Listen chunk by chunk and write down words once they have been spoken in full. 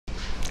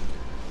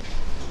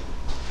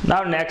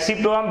Now next C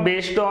program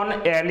based on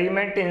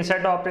element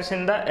insert operation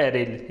in the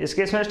array. इस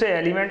case में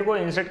element को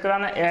insert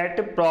कराना eight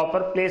proper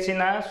place in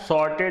a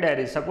sorted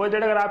array. Suppose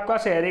that अगर आपका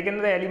array के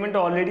अंदर element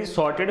already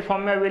sorted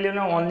form में available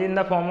है, only in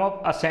the form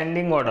of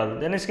ascending order,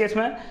 then इस केस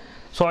में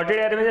सॉर्टेड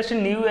एरे में जस्ट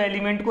न्यू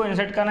एलिमेंट को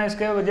इंसर्ट करना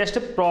इसके जस्ट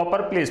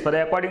प्रॉपर प्लेस पर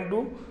according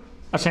to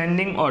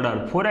ascending order.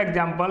 For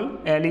example,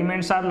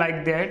 elements are like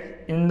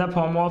that in the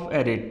form of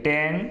array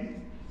 10,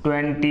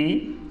 20,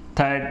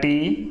 30,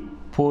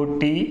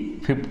 40,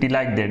 50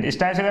 like that. इस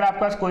type से अगर आपके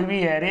पास कोई भी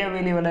एरे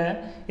अवेलेबल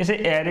है,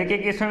 इसे एरे के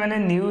केस में मैंने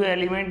न्यू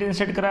एलिमेंट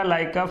इंसर्ट करा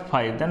लाइक अ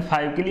 5, देन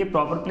 5 के लिए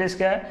प्रॉपर प्लेस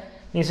क्या है,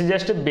 इसे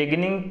जस्ट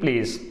बिगिनिंग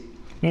प्लेस,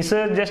 इस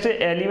जस्ट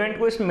एलिमेंट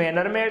को इस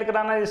मैनर में ऐड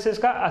कराना जिससे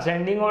इसका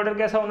असेंडिंग ऑर्डर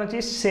कैसा होना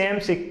चाहिए, सेम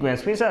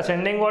सीक्वेंस में, इसे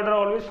असेंडिंग ऑर्डर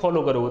ऑलवेज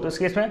फॉलो करोगे। तो इस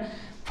केस में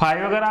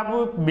 5 अगर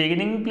आप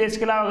बिगिनिंग प्लेस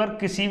के अलावा अगर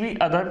किसी भी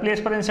अदर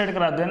प्लेस पर इंसर्ट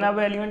करा दो ना, अब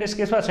एलिमेंट इस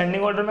केस में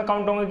असेंडिंग ऑर्डर में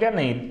काउंट होंगे क्या,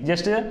 नहीं,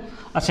 जस्ट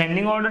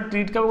असेंडिंग ऑर्डर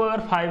ट्रीट करोगे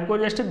अगर 5 को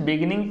जस्ट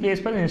बिगिनिंग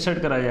प्लेस पर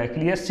इंसर्ट करा जाए।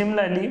 Clear.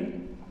 Similarly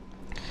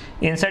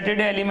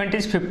inserted element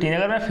is 15,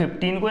 अगर मैं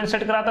 15 को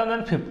इंसर्ट कराता हूँ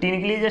तो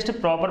 15 के लिए जस्ट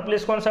प्रॉपर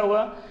प्लेस कौन सा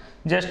होगा,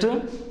 जस्ट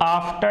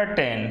आफ्टर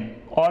 10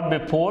 और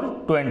before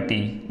 20,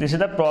 this is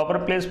the proper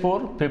place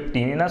for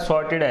 15 in a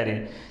sorted array.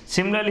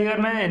 Similarly अगर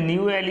मैं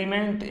न्यू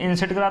एलिमेंट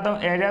इंसर्ट कराता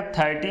हूँ एज अ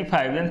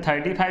 35, देन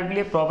 35 के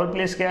लिए प्रॉपर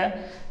प्लेस क्या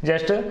है,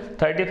 जस्ट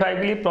 35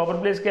 के लिए प्रॉपर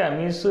प्लेस क्या है,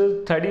 मीन्स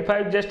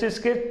 35 जस्ट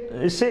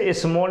इससे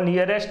स्मॉल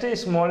नियरेस्ट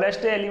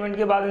स्मॉलेस्ट एलिमेंट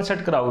के बाद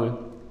इंसर्ट कराओगे,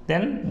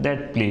 then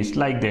that place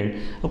like that.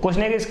 तो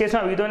क्वेश्चन है कि इस केस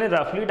में अभी तो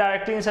रफली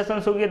डायरेक्टली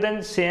इंसर्शन हो गया,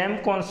 देन सेम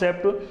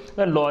कॉन्सेप्ट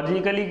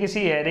लॉजिकली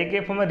किसी एरे के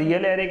फॉर्म में,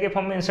 रियल एरे के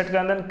फॉर्म में इंसर्ट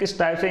करना, किस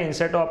टाइप से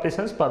इंसर्ट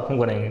ऑपरेशंस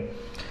परफॉर्म करेंगे।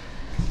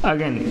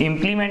 अगेन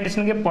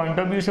इम्प्लीमेंटेशन के पॉइंट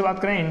ऑफ व्यू से बात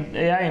करें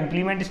या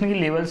इम्प्लीमेंटेशन की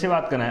लेवल से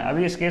बात करें,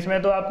 अभी इस केस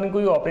में तो आपने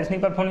कोई ऑपरेशन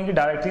नहीं परफॉर्म की,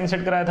 डायरेक्टली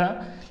इंसर्ट कराया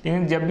था,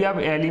 लेकिन जब भी आप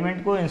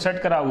एलिमेंट को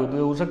इंसर्ट कराओगे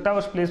तो हो सकता है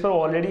उस प्लेस पर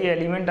ऑलरेडी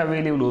एलिमेंट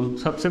अवेलेबल हो।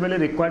 सबसे पहले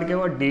रिक्वायर्ड क्या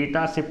हुआ,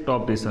 data shift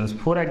operation.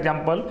 For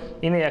example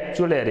in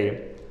actual array,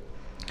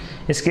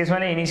 इस केस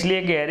मैंने इनिशियली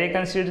एक एरे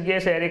कंसीडर किया,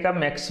 इस एरे का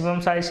मैक्सिमम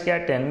साइज क्या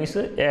है 10, मीन्स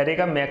एरे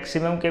का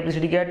मैक्सिमम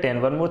कैपेसिटी क्या है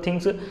 10। वन मोर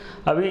थिंग्स,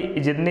 अभी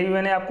जितने भी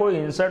मैंने आपको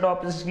इंसर्ट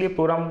ऑपरेशन के लिए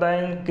प्रोग्राम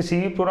बताया, किसी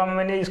भी प्रोग्राम में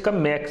मैंने इसका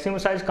मैक्सिमम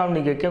साइज काउंट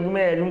नहीं किया, क्योंकि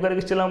मैं एज्यूम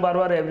करके चला हूँ बार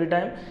बार एवरी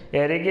टाइम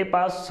एरे के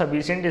पास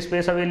sufficient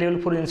space available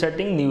for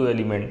inserting new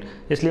element,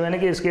 इसलिए मैंने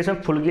कि इस केस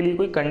में फुल के लिए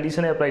कोई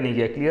कंडीशन अप्लाई नहीं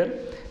किया। क्लियर।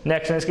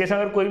 नेक्स्ट, इस केस में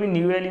अगर कोई भी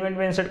न्यू एलिमेंट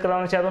में इंसर्ट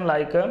कराना चाहता हूँ,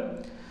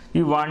 like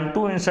you want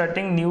to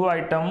inserting new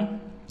item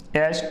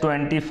as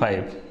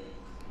 25,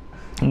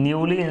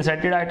 newly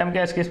inserted item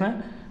क्या है इस केस में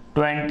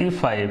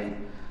 25,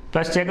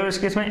 प्लस चेक करो इस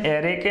केस में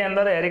एरे के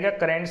अंदर एरे का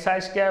करंट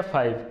साइज क्या है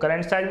 5,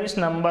 current size means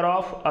number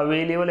of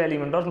available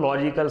element और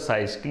logical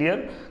size. Clear.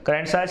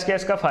 Current size क्या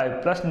है इसका 5,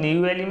 प्लस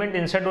न्यू एलिमेंट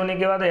इंसर्ट होने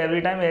के बाद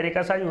एवरी टाइम एरे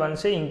का साइज 1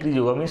 से इंक्रीज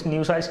होगा, मीन्स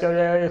न्यू साइज क्या हो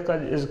जाएगा इसका,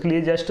 इसके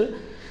लिए जस्ट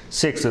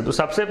 6। तो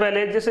सबसे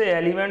पहले जैसे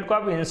एलिमेंट को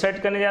आप इंसर्ट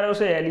करने जा रहे हो,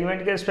 उसे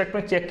एलिमेंट के रिस्पेक्ट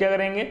में चेक क्या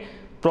करेंगे,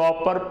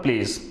 proper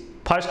place,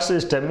 first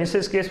step, means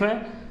इस केस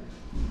में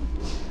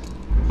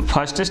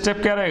फर्स्ट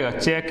स्टेप क्या रहेगा,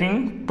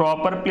 checking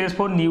proper place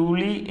for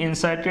newly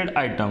inserted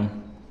item,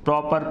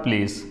 proper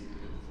place.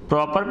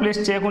 Proper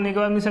place check होने के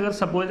बाद मीन्स अगर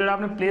सपोज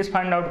आपने प्लेस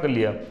फाइंड आउट कर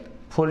लिया,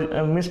 for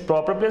means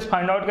proper place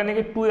find out करने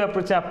के 2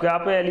 अप्रोच है आपके,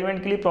 आप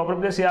एलिमेंट के लिए प्रॉपर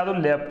प्लेस या तो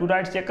लेफ्ट टू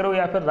राइट चेक करो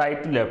या फिर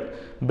right to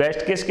left.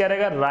 Best case क्या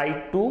रहेगा,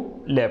 राइट टू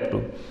लेफ्ट।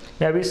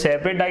 मैं अभी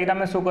सेपरेट डायग्राम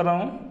में शो कर रहा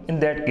हूँ। In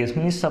that case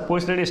means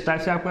suppose that इस टाइप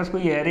से आपके पास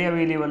कोई एरे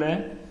अवेलेबल है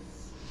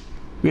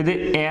विद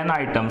n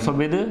आइटम्स और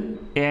with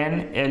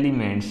n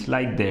elements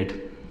like that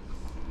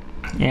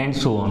and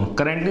so on.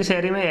 Currently इस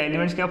एरे में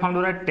एलिमेंट्स क्या फाउंड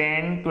हो रहा है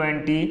 10,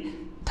 20,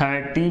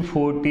 30,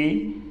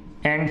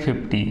 40 एंड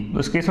 50।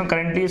 उस केस में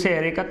करेंटली इस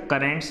एरे का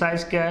करंट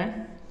साइज क्या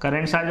है,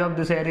 current size of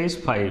this array is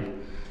 5,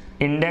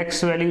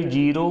 index value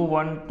 0,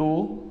 1, 2,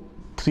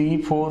 3,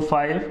 4,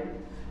 5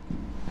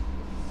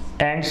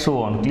 and so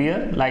on.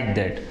 Clear. Like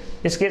that.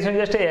 इस केस में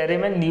जस्ट एरे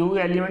में न्यू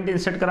एलिमेंट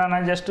इंसर्ट कराना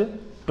है जस्ट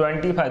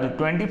 25। तो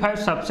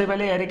 25 सबसे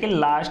पहले एरे के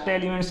लास्ट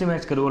एलिमेंट से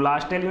मैच करो।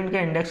 लास्ट एलिमेंट का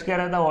इंडेक्स क्या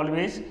रहता है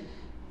ऑलवेज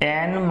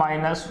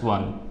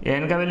n-1,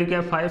 n का वैल्यू क्या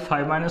है 5,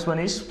 5 - 1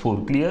 इज 4।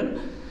 क्लियर।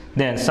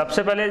 देन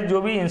सबसे पहले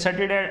जो भी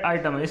इंसर्टेड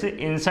आइटम है, इसे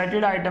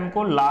इंसर्टेड आइटम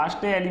को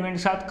लास्ट एलिमेंट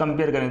के साथ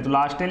कंपेयर करें। तो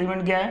लास्ट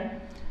एलिमेंट क्या है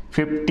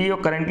 50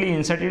 और करंटली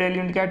इंसर्टेड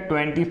एलिमेंट क्या है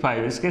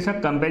 25। इसके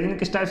साथ कंपेरिजन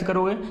किस टाइप से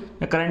करोगे,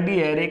 करंटली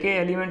एरे के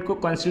एलिमेंट को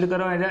कंसिडर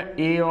करो as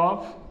a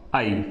of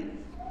i,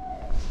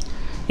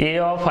 a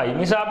of i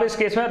means आप इस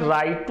केस में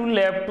right to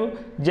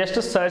left just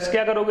search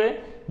क्या करोगे,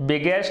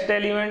 biggest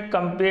element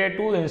compare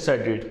to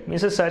inserted,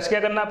 means search क्या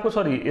करना आपको,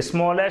 sorry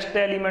smallest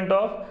element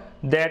of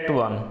that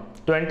one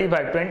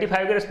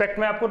 25 के रिस्पेक्ट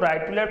में आपको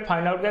right to left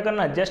find out क्या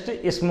करना है, जस्ट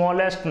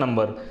स्मॉलेस्ट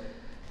नंबर।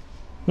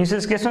 मीन्स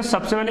इस केस में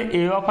सबसे पहले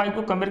a ऑफ i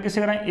को कंपेयर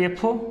किससे कराएं,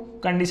 एफ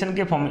कंडीशन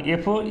के फॉर्म में,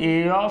 F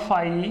a of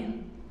i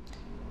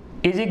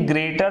is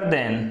greater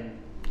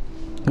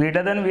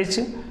then which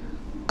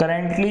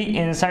currently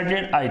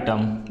inserted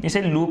item.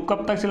 इसे लूप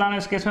कब तक चलाना है,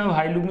 इस केस में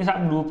भाई लूप में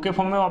आप लूप के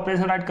फॉर्म में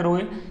ऑपरेशन राइट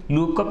करोगे।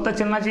 लूप कब तक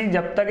चलना चाहिए,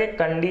 जब तक एक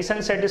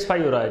कंडीशन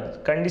सेटिस्फाई हो रहा है।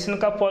 कंडीशन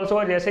कब फॉल्स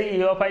होगा, जैसे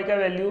ही a ऑफ i का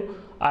वैल्यू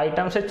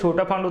आइटम से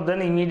छोटा फाउंड होता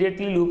है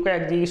इमीडिएटली लूप का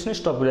एग्जीक्यूशन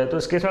स्टॉप हो जाए। तो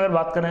इस केस में अगर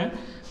बात करें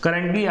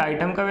करंटली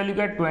आइटम का वैल्यू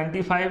क्या है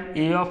 25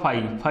 ए of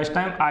I, first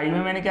time I में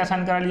मैंने क्या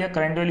असाइन करा लिया,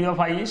 current value of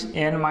I is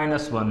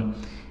n-1,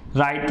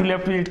 right to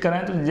left visit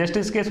करें तो जस्ट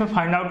इस केस में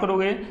फाइंड आउट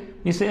करोगे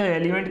इसे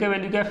एलिमेंट का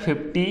वैल्यू क्या है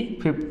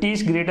 50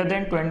 is greater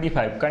than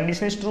 25,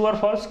 condition is true और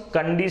false,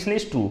 condition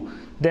is true,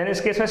 then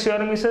इस केस में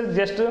sure means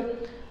just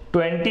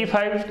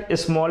 25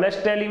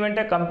 smallest element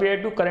है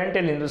कंपेयर टू करंट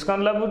एलिमेंट, उसका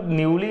मतलब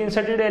न्यूली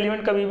इंसर्टेड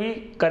एलिमेंट कभी भी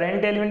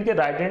करंट एलिमेंट के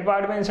राइट हैंड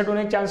पार्ट में इंसर्ट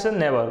होने के chances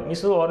never,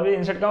 means always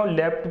insert का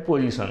लेफ्ट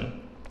पोजीशन,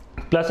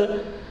 प्लस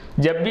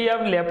जब भी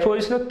आप लेफ्ट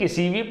पोजीशन में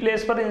किसी भी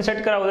प्लेस पर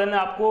इंसर्ट कराओ देन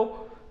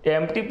आपको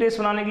एम्प्टी प्लेस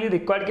बनाने के लिए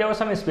रिक्वायर्ड क्या होगा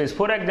some space.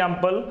 For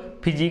example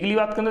physically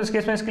बात करें तो इस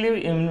केस में इसके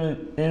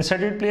लिए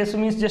inserted place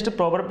means just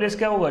proper place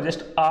क्या होगा,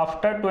 जस्ट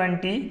आफ्टर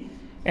 20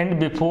 एंड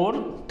बिफोर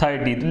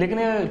 30, लेकिन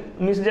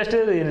मीन्स जस्ट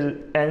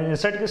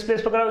इंसर्ट किस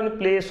प्लेस पर कराओ इन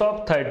प्लेस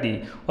ऑफ 30,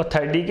 और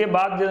 30 के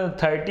बाद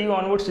 30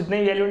 ऑनवर्ड्स जितने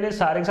भी एलिमेंट है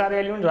सारे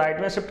एलिमेंट राइट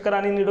में शिफ्ट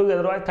करानी नीड होगी,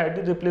 अदरवाइज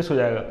 30 रिप्लेस हो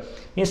जाएगा।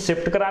 ये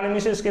शिफ्ट कराने में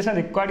से इस केस में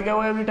रिक्वायर्ड क्या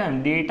होगा every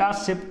time data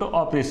shift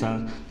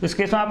operation, तो इस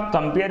केस में आप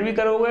कंपेयर भी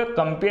करोगे,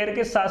 कंपेयर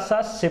के साथ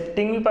साथ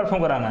शिफ्टिंग भी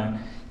परफॉर्म कराना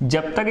है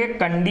जब तक एक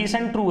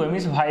कंडीशन ट्रू है,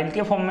 मीन्स व्हाइल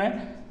के फॉर्म में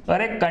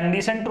अगर एक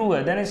कंडीशन ट्रू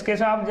है देन इस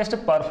केस में आप जस्ट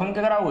परफॉर्म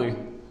क्या कराओगे,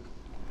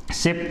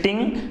 shifting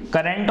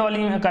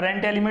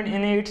current element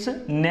in its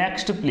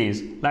next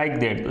place like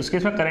that. तो उसके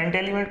इसमें करंट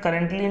एलिमेंट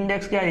करंटली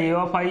इंडेक्स क्या ए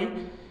ऑफ आई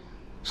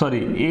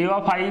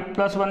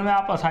प्लस 1 में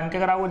आप असाइन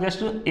क्या कराओगे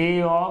just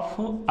a of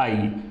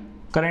I,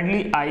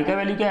 currently I का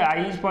वैल्यू क्या है,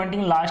 I is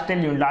pointing last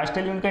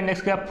element का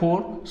इंडेक्स क्या है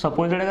 4,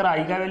 सपोज अगर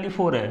आई का वैल्यू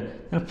 4 है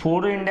तो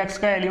 4 इंडेक्स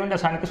का एलिमेंट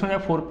असाइन किस में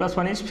जाएगा 4 +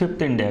 1 is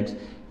 5th index,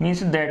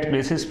 means that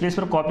place, इस प्लेस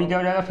पर कॉपी क्या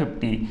हो जाएगा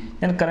 50,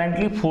 देन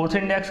करंटली 4th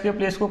इंडेक्स के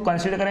प्लेस को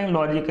कंसीडर करेंगे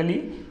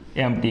logically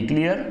empty,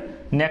 clear.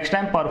 Next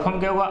time perform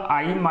क्या होगा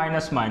आई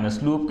माइनस माइनस,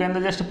 लूप के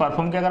अंदर जस्ट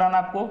परफॉर्म क्या कराना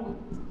आपको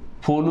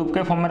फॉर लूप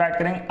के फॉर्म में राइट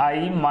करेंगे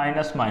आई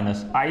माइनस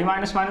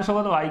माइनस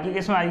होगा तो आई के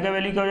केस में आई का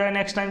वैल्यू क्या हो जाएगा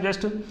next time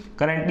just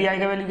currently I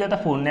का वैल्यू क्या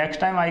था 4,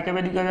 नेक्स्ट टाइम आई का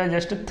वैल्यू क्या हो जाएगा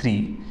just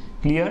 3,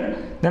 clear.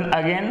 Then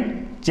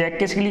again check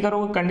किसके लिए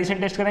करोगे, कंडीशन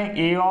टेस्ट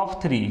करेंगे ए ऑफ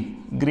 3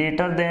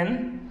 ग्रेटर देन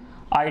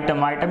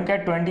आइटम क्या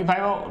 25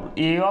 और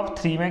ए ऑफ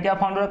 3 में क्या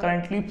फाउंड हो रहा है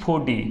currently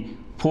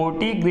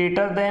 40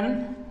 greater than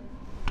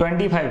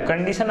 25,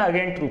 condition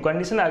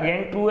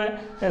again true है,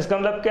 इसका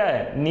मतलब क्या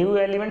है न्यू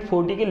एलिमेंट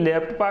 40 के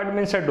लेफ्ट पार्ट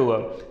में इंसर्ट होगा,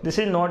 this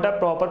is not a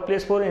proper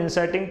place for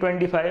inserting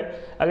 25,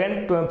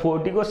 again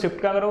 40 को शिफ्ट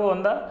क्या करोगे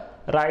on the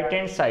right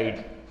hand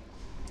side,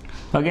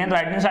 again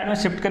right hand side में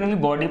शिफ्ट करेंगे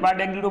बॉडी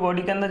पार्ट एग्री,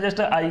 बॉडी के अंदर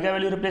जस्ट आई का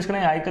वैल्यू रिप्लेस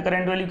करेंगे, आई का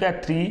करंट वैल्यू क्या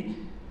है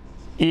 3,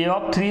 ए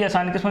ऑफ 3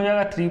 आसान किस में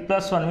जाएगा 3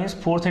 + 1 मीन्स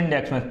 4th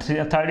इंडेक्स में,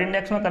 3rd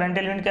इंडेक्स में करंट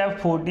एलिमेंट क्या है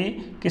 40,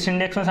 किस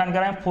इंडेक्स में आसान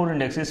कराएं 4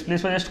 इंडेक्स, इस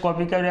प्लेस पर जस्ट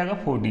कॉपी क्या हो जाएगा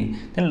 40,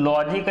 then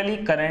logically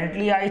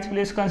currently I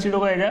place consider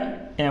होगा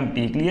as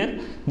empty, clear.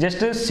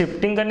 Just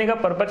shifting करने का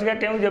पर्पज क्या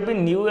कहूँ, जब भी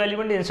न्यू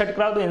एलिमेंट इंसर्ट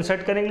कराओ तो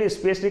इंसर्ट करने के लिए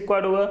स्पेस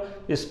रिक्वायर्ड होगा,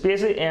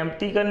 स्पेस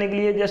एम्प्टी करने के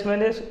लिए जस्ट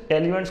मैंने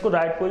एलिमेंट्स को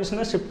राइट पोजिशन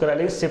में शिफ्ट करा,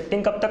 लेकिन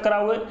शिफ्टिंग कब तक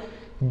कराओगे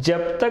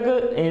जब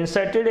तक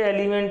इंसर्टेड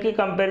एलिमेंट के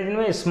कंपेरिजन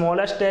में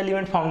स्मॉलेस्ट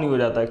एलिमेंट फाउंड नहीं हो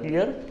जाता,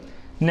 clear.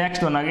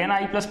 Next one again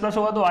I plus plus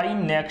होगा तो आई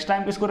नेक्स्ट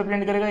टाइम किसको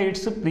रिप्रेजेंट करेगा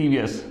इट्स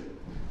प्रीवियस,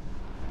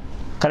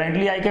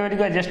 करंटली आई का वैल्यू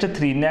क्या है जस्ट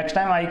 3, नेक्स्ट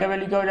टाइम आई का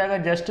वैल्यू क्या हो जाएगा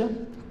जस्ट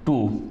 2,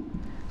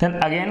 देन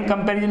अगेन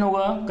कंपैरिजन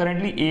होगा,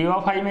 करंटली ए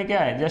ऑफ आई में क्या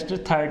है just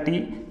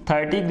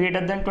 30 greater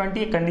than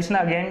 20, condition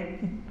again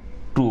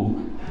true,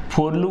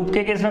 for loop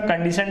के केस में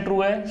कंडीशन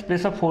ट्रू है, इस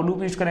प्लेस पर फॉर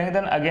लूप यूज करेंगे,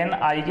 देन अगेन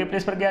आई के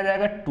प्लेस पर क्या आ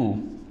जाएगा 2,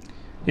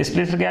 इस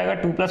प्लेस पर क्या आएगा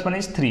 2 + 1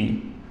 इज 3,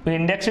 तो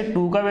इंडेक्स से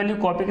 2 का वैल्यू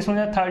कॉपी किस में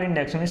जाए 3rd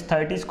इंडेक्स में,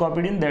 30 is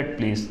copied in that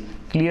place,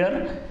 clear.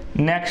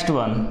 Next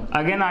one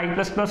again I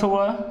plus plus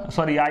होगा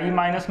sorry I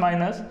minus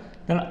minus,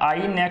 then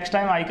I next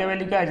time I का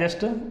वैल्यू क्या है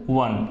जस्ट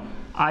 1,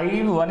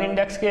 आई 1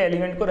 इंडेक्स के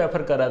एलिमेंट को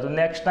रेफर कर रहा है तो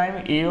नेक्स्ट टाइम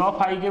ए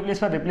ऑफ आई के प्लेस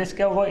पर रिप्लेस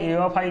क्या होगा ए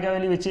ऑफ आई का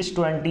value which is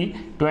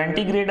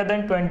 20 greater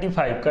than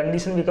 25,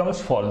 condition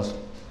becomes false,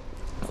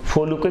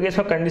 for loop के केस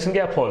में कंडीशन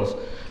क्या है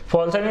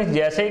फॉल्स है, मीन्स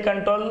जैसे ही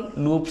कंट्रोल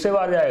लूप से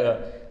बाहर जाएगा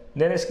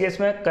देन इस केस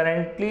में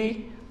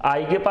करेंटली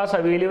आई के पास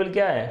अवेलेबल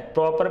क्या है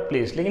प्रॉपर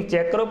प्लेस, लेकिन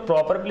चेक करो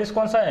प्रॉपर प्लेस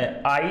कौन सा है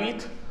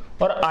ith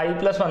और i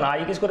 + 1,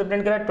 आई किसको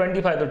रिप्रेजेंट करा है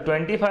 25, तो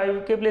 25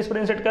 के प्लेस पर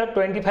इंसर्ट करा,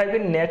 25 के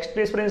नेक्स्ट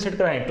प्लेस पर इंसर्ट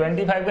कराएं,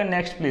 25 का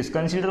नेक्स्ट प्लेस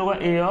कंसीडर होगा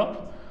a of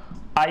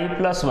i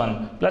 + 1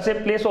 plus a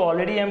place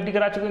already empty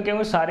करा चुके हैं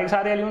क्योंकि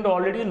सारे एलिमेंट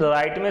ऑलरेडी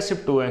राइट में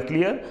शिफ्ट हुए हैं,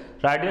 क्लियर,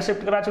 राइट में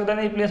शिफ्ट करा चुके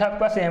हैं, ये प्लेस आपके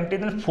पास एम्प्टी,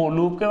 देन फॉर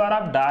लूप के बाद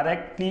आप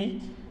डायरेक्टली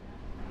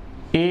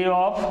a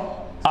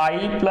ऑफ i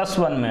 +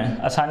 1 में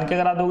आसान क्या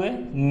करा दोगे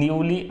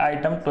न्यूली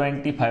आइटम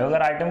 25,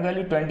 अगर आइटम का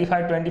वैल्यू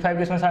 25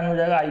 किस में आसान हो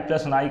जाएगा i +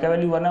 1, आई का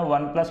वैल्यू 1 है,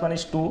 1 + 1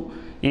 इज 2,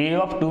 a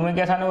ऑफ 2 में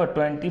क्या आसान होगा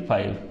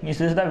 25,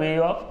 this is the way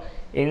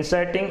of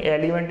inserting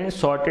element in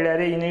sorted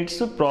array in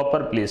its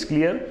proper place,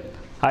 clear.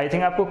 I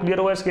think आपको क्लियर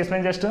होगा इस केस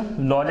में, जस्ट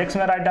लॉजिक्स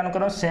में राइट डाउन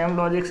करो same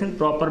logics in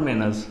proper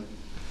manners.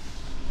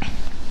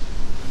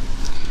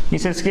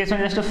 इस केस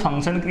में जस्ट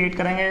फंक्शन क्रिएट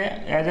करेंगे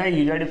as a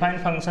user defined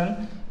function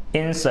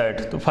insert,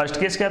 तो फर्स्ट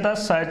केस क्या था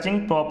searching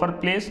proper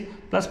place,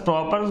 plus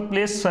proper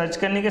place search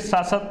करने के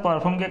साथ साथ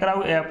परफॉर्म क्या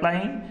कराओ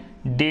अप्लाइंग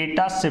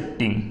डेटा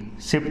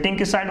शिफ्टिंग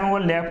किस साइड में होगा,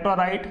 लेफ्ट और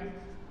राइट,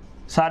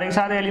 सारे के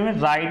सारे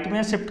एलिमेंट राइट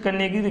में शिफ्ट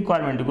करने की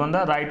रिक्वायरमेंट कौन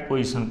था, right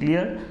position,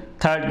 clear.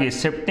 Third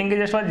case shifting के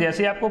जस्ट बाद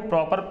जैसे ही आपको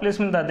प्रॉपर प्लेस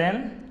मिलता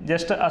देन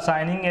जस्ट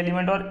असाइनिंग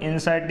एलिमेंट और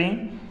इंसर्टिंग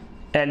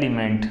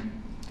एलिमेंट,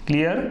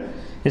 क्लियर।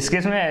 इस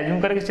केस में एज्यूम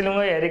करके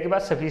चलूंगा एरे के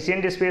पास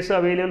sufficient space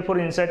available for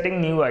inserting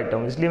new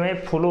item, इसलिए मैं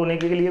फुल होने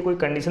के लिए कोई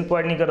कंडीशन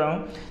प्रोवाइड नहीं कर रहा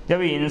हूँ।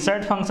 जब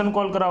इंसर्ट फंक्शन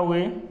कॉल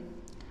कराओगे,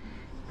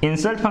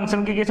 इंसर्ट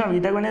फंक्शन के केस में अभी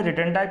तक मैंने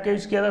रिटर्न टाइप का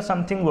यूज किया था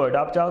समथिंग वर्ड,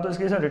 आप चाहो तो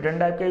इसके केस में रिटर्न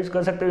टाइप का यूज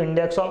कर सकते हो,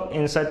 index of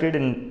inserted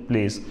in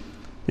place.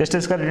 Just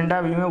इसका रिटर्न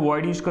टाइप अभी मैं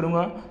वॉइड यूज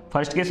करूंगा।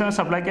 फर्स्ट केस में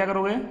सप्लाई क्या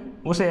करोगे,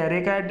 उस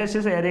एरे का एड्रेस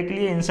इस एरे के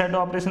लिए इंसर्ट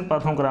ऑपरेशन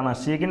परफॉर्म कराना।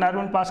 सेकंड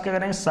आर्गुमेंट पास क्या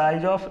करेंगे,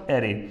 size of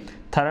array.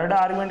 Third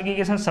argument के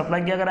केस में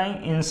सप्लाई क्या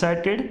कराएंगे,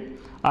 इंसर्टेड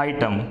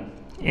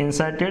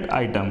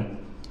आइटम।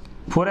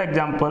 फॉर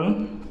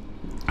एग्जाम्पल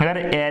अगर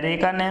एरे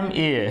का नेम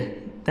ए है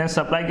देन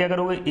सप्लाई क्या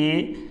करोगे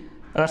ए,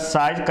 अगर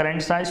साइज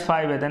करंट साइज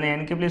 5 है देन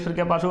एन के प्लेस पर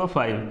क्या पास होगा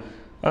 5।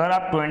 अगर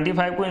आप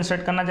 25 को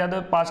इंसर्ट करना चाहते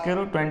हो पास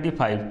करो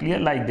 25, clear,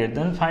 like that.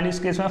 Then finally इस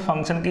केस में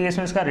फंक्शन के केस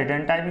में इसका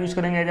रिटर्न टाइप यूज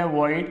करेंगे as a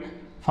void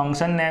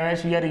function name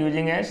as we are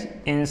using as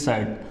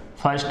insert.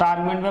 First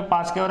argument में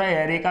पास क्या हो रहा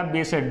है, एरे का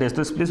बेस एड्रेस,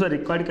 तो इस प्लेस पर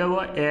रिक्वायर्ड क्या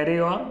हुआ, एरे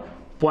और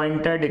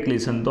पॉइंटर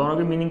डिक्लेरेशन, दोनों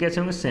की मीनिंग कैसे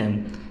होंगे, same.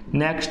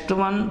 Next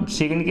one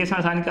second case में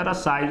असाइन कर रहा है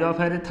size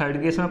of array,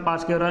 third case में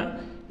पास क्या हो रहा है,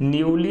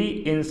 newly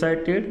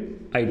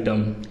inserted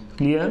item,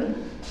 clear.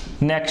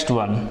 Next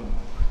one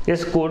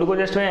इस कोड को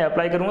जस्ट मैं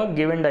अप्लाई करूंगा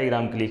गिवन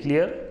डायग्राम के लिए,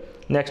 क्लियर।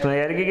 नेक्स्ट वन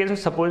एरे के केस में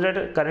सपोज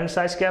दैट करंट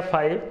साइज क्या है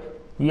 5,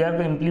 we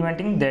are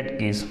implementing that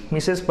case,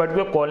 means इस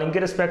पर्टिकुलर कॉलिंग के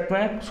रिस्पेक्ट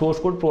में सोर्स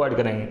कोड प्रोवाइड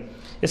करेंगे।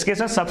 इस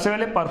केस में सबसे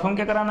पहले परफॉर्म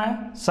क्या कराना है,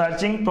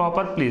 सर्चिंग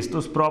प्रॉपर प्लेस। तो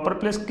उस प्रॉपर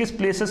प्लेस किस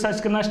प्लेस से सर्च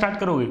करना स्टार्ट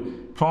करोगे,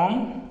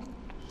 फ्रॉम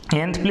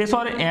nth प्लेस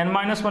और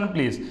n-1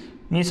 प्लेस,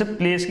 मीन्स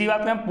प्लेस की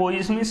बात करें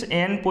पोजिशन मीन्स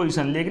n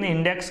पोजिशन, लेकिन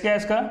इंडेक्स क्या है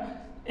इसका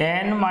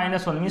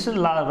n-1, means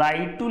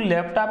right to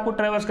left आपको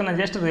ट्रेवर्स करना,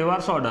 जस्ट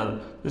रिवर्स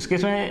ऑर्डर। इस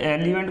केस में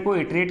एलिमेंट को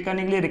इटरेट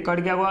करने के लिए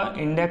रिकॉर्ड क्या हुआ,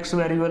 index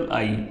variable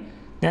i।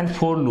 Then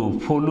for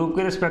loop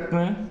के रिस्पेक्ट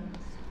में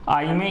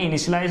आई में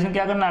इनिशियलाइजेशन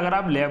क्या करना, अगर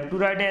आप लेफ्ट टू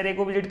राइट एरे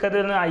को विजिट करते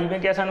हो आई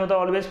में क्या साइन होता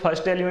है, ऑलवेज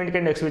फर्स्ट एलिमेंट का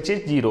इंडेक्स विच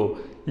इज 0,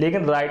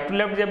 लेकिन राइट टू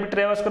लेफ्ट जब भी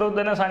ट्रेवर्स करो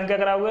देन साइन क्या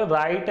कराओगे,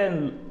 राइट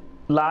एंड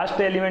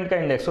लास्ट एलिमेंट का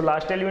इंडेक्स। तो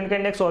लास्ट एलिमेंट का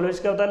इंडेक्स ऑलवेज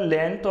क्या होता है,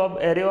 लेंथ ऑफ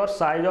एरे और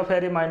साइज ऑफ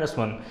एरे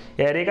 -1।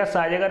 एरे का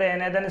साइज अगर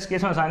n है देन इस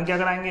केस में साइन क्या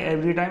कराएंगे,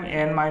 every time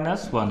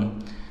n-1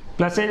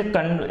 plus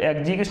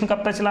execution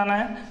कब तक चलाना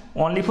है,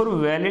 ओनली फॉर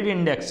वैलिड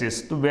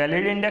इंडेक्सेस। तो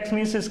वैलिड इंडेक्स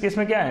मीन्स इस केस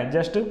में क्या है,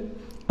 just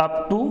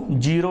up to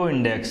 0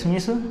 index,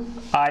 means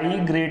i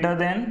greater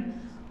than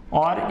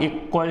और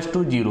इक्वल्स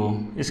टू 0।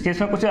 इस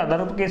केस में कुछ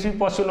अदर केस भी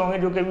पॉसिबल होंगे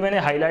जो कि अभी मैंने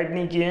हाईलाइट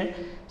नहीं किए हैं।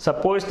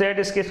 सपोज दैट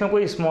इस केस में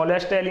कोई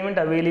स्मॉलेस्ट एलिमेंट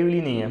अवेलेबल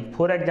ही नहीं है।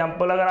 फॉर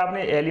एग्जांपल अगर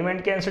आपने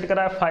एलिमेंट के इंसर्ट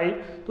करा है 5,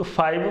 तो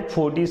 5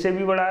 40 से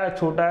भी बड़ा है,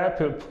 छोटा है,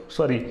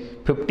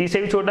 50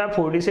 से भी छोटा है,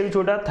 40 से भी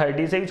छोटा है,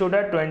 30 से भी छोटा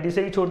है, 20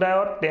 से भी छोटा है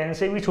और 10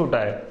 से भी छोटा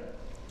है।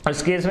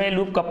 इस केस में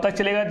लूप कब तक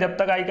चलेगा, जब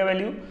तक i का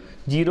वैल्यू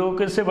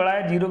 0 से बड़ा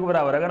है, 0 के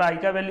बराबर। अगर i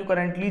का वैल्यू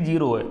करेंटली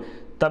 0 है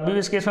तब भी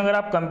इस केस में अगर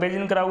आप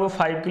कंपेरिजन कराओगे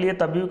 5 के लिए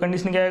तब भी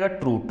कंडीशन क्या आएगा,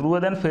 ट्रू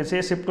है, देन फिर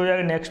से शिफ्ट हो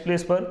जाएगा नेक्स्ट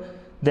प्लेस पर।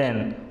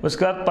 देन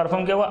उसके बाद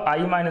परफॉर्म क्या हुआ,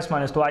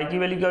 i-, तो i की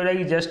वैल्यू क्या हो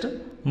जाएगी, जस्ट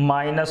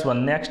 -1।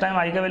 नेक्स्ट टाइम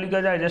i का वैल्यू क्या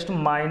हो जाएगा, जस्ट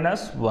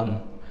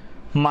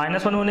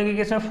 -1 होने के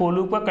केस में फॉर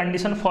लूप का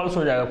कंडीशन फॉल्स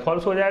हो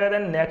जाएगा।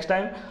 देन नेक्स्ट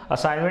टाइम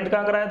असाइनमेंट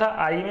कहाँ कराया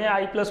था, i में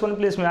i+1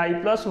 प्लेस में,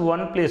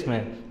 i+1 प्लेस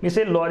में।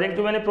 इसे लॉजिक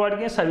जो मैंने प्रोवाइड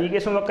किए सभी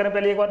केस में वर्क करें,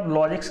 पहले एक बार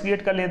लॉजिक्स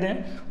क्रिएट कर लेते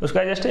हैं,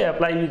 उसका जस्ट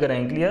अप्लाई भी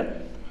करेंगे, क्लियर।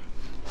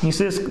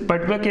 इसे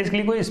पर्टिकुलर केस के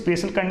लिए कोई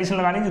स्पेशल कंडीशन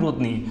लगाने की जरूरत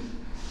नहीं है।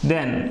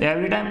 देन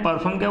एवरी टाइम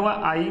परफॉर्म क्या हुआ,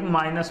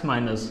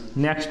 i-।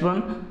 नेक्स्ट वन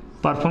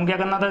परफॉर्म क्या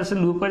करना था, जैसे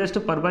लूप का जस्ट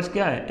पर्पस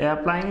क्या है,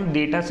 applying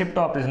data shift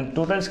operation.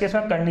 Total इस केस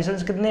में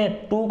कंडीशंस कितने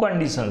हैं, 2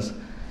 कंडीशंस।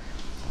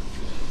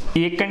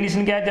 एक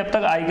कंडीशन क्या है, जब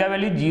तक i का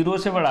वैल्यू 0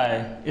 से बड़ा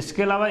है।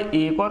 इसके अलावा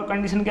एक और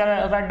कंडीशन क्या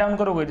राइट डाउन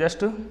करोगे,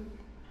 जस्ट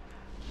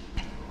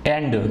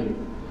एंड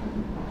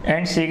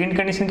सेकेंड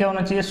कंडीशन क्या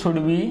होना चाहिए, should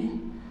be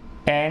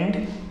and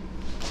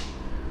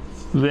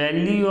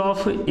value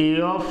of a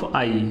of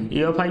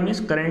i means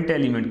current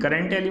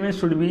element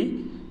should be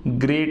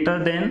greater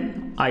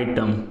than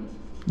item.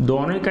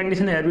 दोनों ही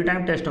कंडीशन एवरी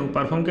टाइम टेस्ट होंगे।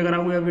 परफॉर्म क्या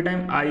कराओगे, एवरी टाइम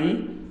i-,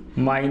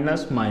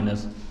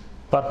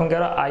 परफॉर्म क्या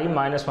रहा i-,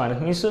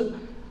 मीन्स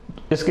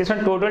इस केस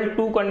में टोटल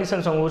 2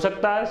 कंडीशन हो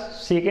सकता है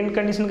सेकंड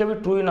कंडीशन कभी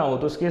ट्रू ही ना हो,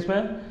 तो इस केस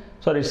में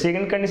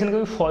सेकंड कंडीशन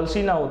कभी फॉल्स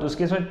ही ना हो, तो इस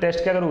केस में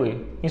टेस्ट क्या करोगे,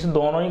 इस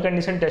दोनों ही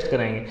कंडीशन टेस्ट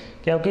करेंगे,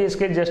 क्योंकि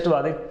इसके जस्ट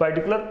बाद एक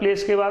पर्टिकुलर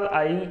प्लेस के बाद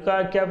i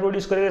का क्या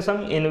प्रोड्यूस करेगा,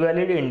 सम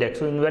इनवैलिड इंडेक्स।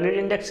 तो इनवैलिड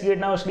इंडेक्स क्रिएट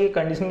ना हो उसके लिए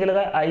कंडीशन क्या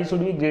लगा, i should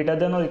be greater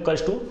than और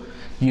इक्वल्स टू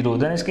 0।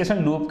 देन इस केस में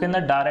लूप के अंदर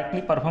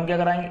डायरेक्टली परफॉर्म क्या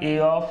कराएंगे, a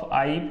of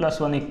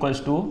i+1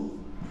 equals to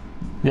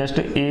just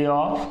a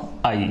of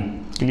i,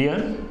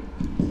 clear.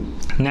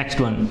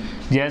 Next one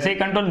जैसे ही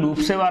कंट्रोल लूप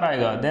से बाहर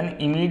आएगा देन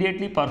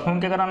इमीडिएटली परफॉर्म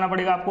क्या कराना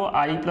पड़ेगा आपको,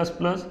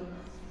 i++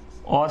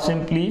 और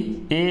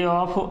simply a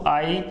of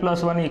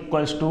i+1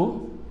 equals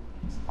to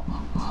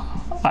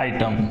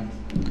item.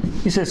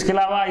 इसके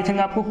अलावा आई थिंक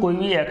आपको कोई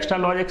भी एक्स्ट्रा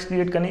लॉजिक्स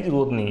क्रिएट करने की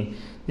जरूरत नहीं,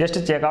 जस्ट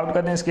चेकआउट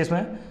करते हैं। इस केस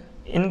में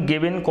इन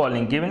गिवन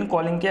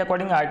कॉलिंग के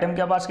अकॉर्डिंग आइटम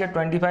के पास क्या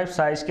 25,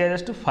 साइज क्या है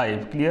जस्ट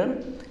 5, क्लियर।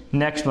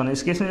 नेक्स्ट वन,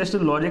 इस केस में जस्ट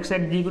लॉजिक से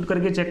एग्जीक्यूट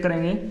करके चेक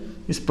करेंगे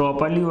इस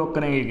प्रॉपरली वर्क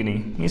करेंगे कि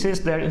नहीं। इस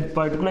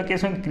पर्टिकुलर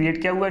केस में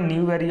क्रिएट क्या हुआ,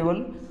 न्यू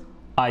वेरिएबल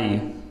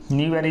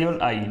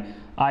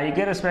आई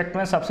के रिस्पेक्ट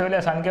में सबसे पहले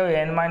आसान क्या हुआ,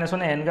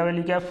 n-1, n का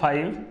वैल्यू क्या है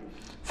 5,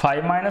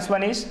 5 -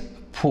 1 इज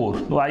 4,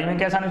 तो आई में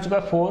क्या आसान हो चुका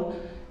है 4।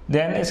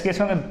 देन इस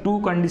केस में 2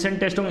 कंडीशन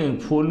टेस्ट होंगे,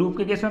 फॉर लूप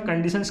के केस में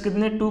कंडीशंस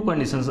कितने, 2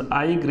 conditions,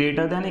 I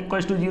greater than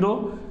equal to 0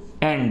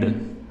 and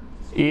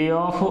A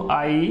of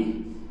I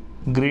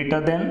greater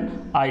than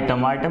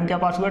item क्या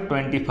पास हुआ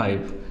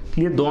 25।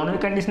 ये दोनों ही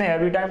कंडीशन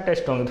एवरी टाइम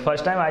टेस्ट होंगे। तो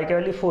फर्स्ट टाइम आई का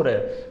वैल्यू 4 है,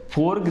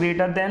 4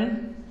 greater than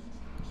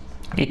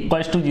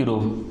equal to 0,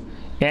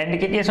 and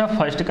के केस में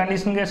फर्स्ट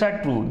कंडीशन कैसा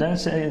ट्रू, देन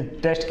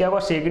टेस्ट क्या हुआ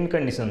सेकंड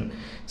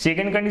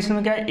कंडीशन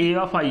में क्या है ए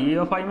ऑफ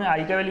आई में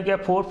आई का वैल्यू क्या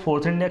है 4,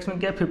 फोर्थ इंडेक्स में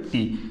क्या है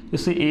 50,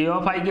 इससे ए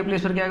ऑफ आई के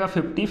प्लेस पर क्या आएगा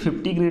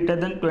 50 ग्रेटर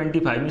देन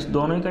 25, मींस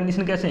दोनों ही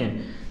कंडीशन कैसे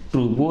हैं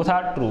ट्रू, बोथ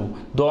आर ट्रू,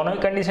 दोनों ही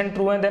कंडीशन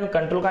ट्रू है। देन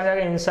कंट्रोल कहाँ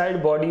जाएगा,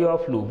 इनसाइड बॉडी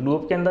ऑफ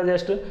लूप के अंदर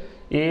just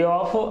a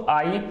of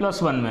I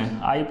plus 1 में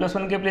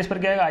आई+1 के प्लेस पर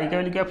क्या आएगा, आई का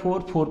वैल्यू क्या है 4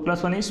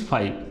 + 1 इज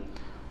 5,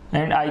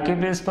 एंड आई के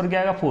प्लेस पर क्या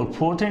आएगा 4,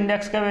 फोर्थ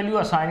इंडेक्स का वैल्यू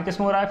असाइन किस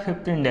में हो रहा है,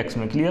 फिफ्थ इंडेक्स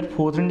में, क्लियर।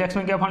 फोर्थ इंडेक्स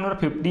में क्या फाइंड हो रहा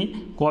है 50,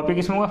 कॉपी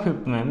किस में होगा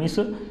फिफ्थ में, means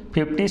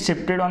 50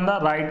 shifted on the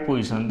right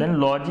position. Then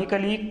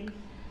logically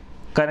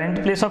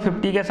current place of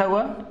 50 कैसा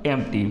हुआ,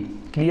 एम्प्टी,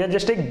 क्लियर।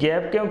 जस्ट एक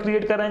गैप क्यों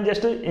क्रिएट कर रहे हैं,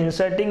 just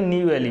inserting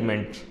new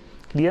elements,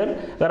 clear.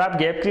 अगर आप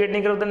गैप क्रिएट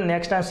नहीं करोगे तो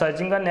नेक्स्ट टाइम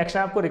सर्चिंग का नेक्स्ट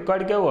टाइम आपको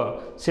रिकॉर्ड क्या हुआ,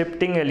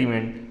 शिफ्टिंग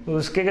एलिमेंट, तो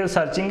उसके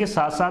सर्चिंग के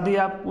साथ साथ ही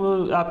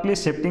आपके लिए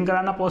शिफ्टिंग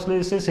कराना पॉसिबल,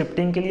 इससे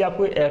शिफ्टिंग के लिए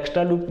आपको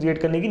एक्स्ट्रा लूप क्रिएट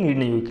करने की नीड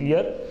नहीं हुई,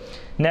 clear.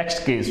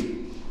 Next case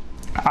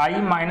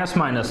I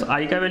minus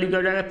आई का वैल्यू क्या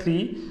हो जाएगा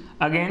 3,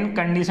 अगेन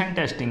कंडीशन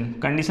टेस्टिंग,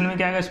 कंडीशन में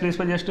क्या आएगा इस प्लेस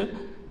पर just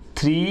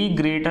 3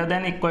 greater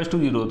than equal to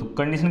 0, तो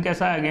कंडीशन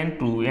कैसा है अगेन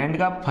ट्रू, एंड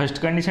का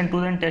first condition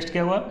true, then test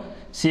क्या हुआ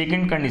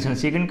सेकंड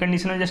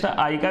कंडीशन में जस्ट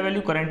आई का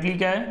वैल्यू करंटली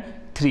क्या है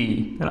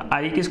 3,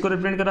 आई किसको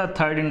रिप्रेजेंट कर रहा है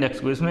थर्ड इंडेक्स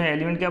को, इसमें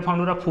एलिमेंट क्या फाउंड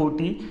हो रहा है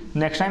 40,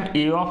 नेक्स्ट टाइम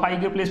ए ऑफ आई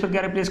के प्लेस पर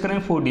क्या रिप्लेस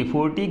करेंगे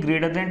 40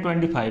 greater than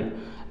 25,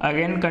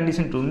 again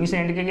condition true, means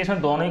and के केस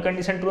में दोनों ही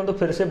कंडीशन ट्रू, तो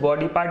फिर से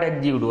बॉडी पार्ट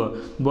एग्जीक्यूट हुआ,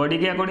 बॉडी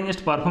के अकॉर्डिंग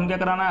जस्ट परफॉर्म क्या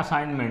कराना है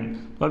असाइनमेंट।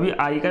 तो अभी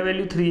आई का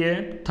वैल्यू 3 है,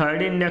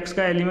 थर्ड इंडेक्स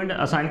का एलिमेंट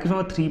असाइन किस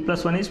में 3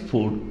 + 1 इज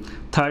 4,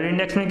 थर्ड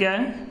इंडेक्स में क्या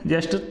है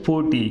जस्ट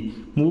 40,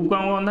 मूव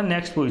कहाँ हुआ on the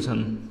next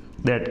position,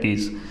 that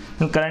case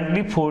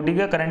currently 40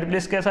 का करंट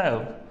प्लेस कैसा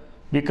है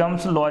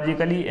becomes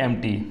logically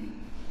empty,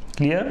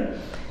 clear.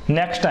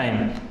 Next time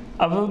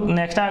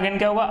again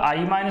क्या होगा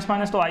आई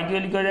माइनस, तो आई की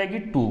वैल्यू क्या हो जाएगी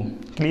 2,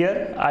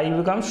 क्लियर, आई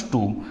बिकम्स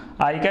 2,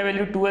 आई का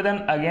वैल्यू 2 है, देन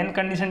अगेन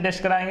कंडीशन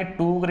टेस्ट कराएंगे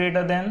 2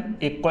 greater than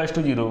equal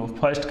to 0,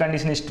 first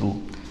condition is true,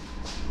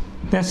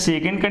 then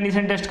second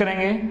condition test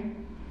करेंगे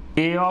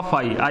ए ऑफ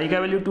आई का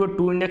वैल्यू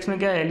 2 इंडेक्स में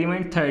क्या है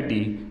element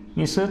 30,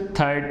 means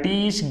 30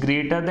 is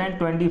greater than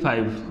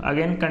 25,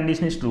 again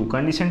condition is true,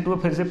 condition true,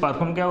 फिर से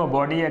perform क्या हुआ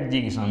बॉडी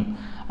एग्जीक्यूशन,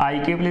 आई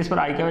के प्लेस पर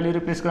आई का वैल्यू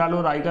रिप्लेस करा लो,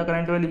 और आई का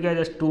करंट वैल्यू क्या है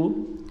जस्ट 2,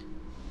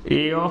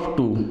 ए ऑफ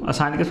 2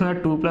 आसान के समय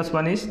 2 +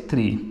 1 इज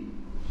 3,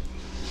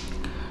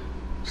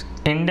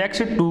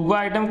 इंडेक्स 2 का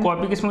आइटम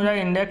कॉपी किस में हो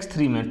जाएगा इंडेक्स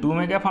 3 में, 2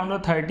 में क्या फाउंड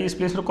होगा 30, इस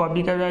प्लेस पर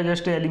कॉपी कर जाएगा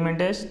जस्ट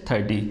एलिमेंट है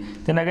 30,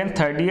 देन अगेन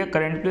 30 का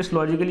करंट प्लेस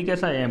लॉजिकली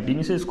कैसा है एम्प्टी,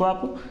 मींस इसको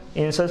आप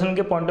इंसर्शन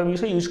के पॉइंट ऑफ व्यू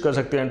से यूज कर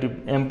सकते हैं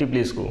एम्प्टी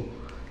प्लेस को।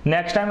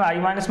 नेक्स्ट टाइम आई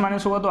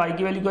माइनस होगा तो आई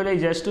की वैल्यू क्या हो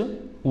जाएगी जस्ट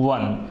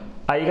 1,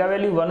 आई का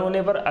वैल्यू 1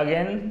 होने पर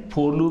अगेन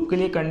फॉर लूप के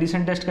लिए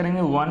कंडीशन टेस्ट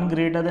करेंगे 1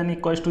 greater than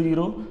equal to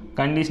 0,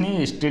 condition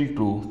is still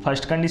true,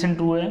 first condition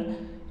true है,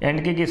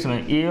 एंड के केस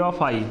में ए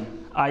ऑफ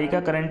आई का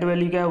करंट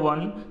वैल्यू क्या है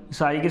 1,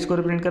 इस आई किसको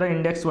रिप्रेजेंट करा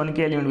इंडेक्स 1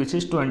 के एलिमेंट विच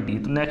इज 20,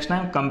 तो नेक्स्ट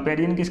टाइम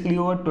कंपेरिजन किसके लिए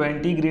होगा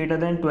 20 greater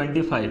than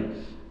 25,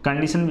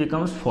 condition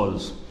becomes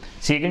false,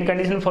 second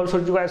condition false हो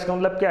चुका है, इसका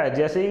मतलब क्या है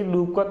जैसे ही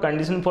लूप का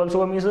कंडीशन फॉल्स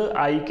होगा मीन्स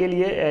आई के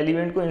लिए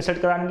एलिमेंट को इंसर्ट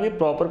कराने के लिए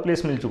प्रॉपर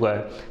प्लेस मिल चुका है,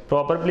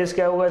 प्रॉपर प्लेस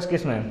क्या होगा इस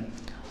केस में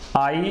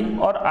आई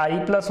और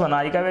i+1,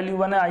 आई का वैल्यू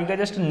 1 है, आई का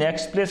जस्ट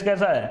नेक्स्ट प्लेस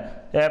कैसा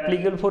है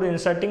applicable for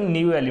inserting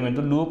new element,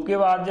 तो लूप के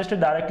बाद जस्ट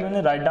डायरेक्टली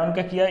मैंने राइट डाउन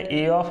क्या किया है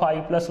ए of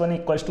i+1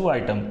 equal to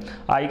item,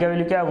 आई का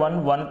वैल्यू क्या है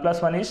 1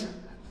 + 1 इज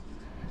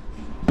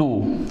 2,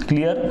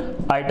 क्लियर।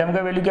 आइटम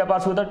का वैल्यू क्या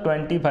पास हुआ था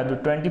 25, तो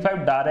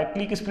 25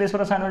 डायरेक्टली किस प्लेस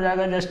पर असाइन हो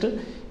जाएगा just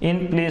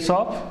in place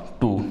of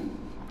 2,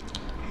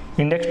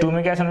 index 2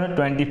 में क्या असाइन हुआ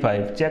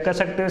 25, चेक कर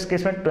सकते हो इस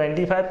केस में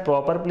 25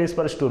 प्रॉपर प्लेस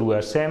पर स्टोर हुआ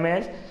है, सेम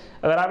एज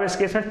अगर आप इस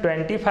केस में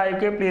 25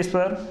 के प्लेस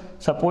पर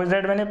सपोज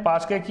दैट मैंने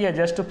पास क्या किया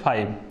जस्ट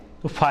 5,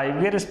 तो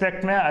 5 के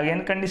रिस्पेक्ट में अगेन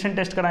कंडीशन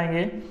टेस्ट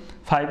कराएंगे,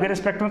 5 के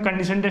रिस्पेक्ट में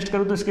कंडीशन टेस्ट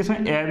करूँ तो इस केस में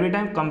एवरी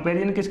टाइम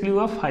कंपेरिजन किसके लिए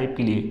हुआ 5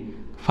 के लिए,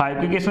 5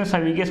 के केस में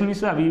सभी केस में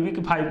अभी भी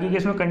 5 के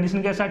केस में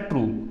कंडीशन कैसा है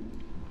ट्रू,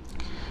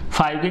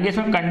 5 के केस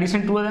में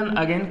कंडीशन ट्रू है, देन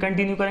अगेन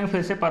कंटिन्यू करेंगे,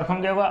 फिर से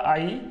परफॉर्म क्या हुआ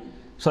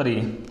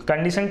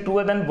कंडीशन ट्रू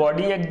है, देन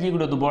बॉडी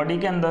एग्जीक्यूट हो, तो बॉडी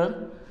के अंदर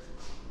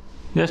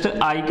जस्ट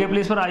आई के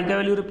प्लेस पर आई का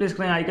वैल्यू रिप्लेस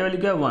करेंगे, आई का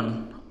वैल्यू क्या है 1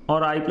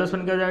 और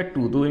i+1 क्या हो जाएगा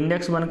 2, तो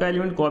इंडेक्स 1 का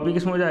एलिमेंट कॉपी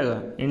किस में हो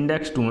जाएगा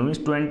इंडेक्स 2 में, मीन्स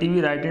 20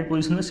 भी राइट हैंड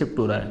पोजीशन में शिफ्ट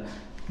हो रहा है,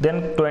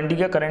 देन 20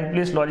 का करंट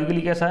प्लेस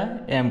लॉजिकली कैसा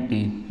है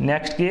एम्प्टी।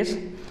 नेक्स्ट केस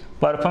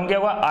परफॉर्म क्या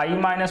होगा आई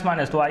माइनस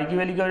माइनस, तो आई की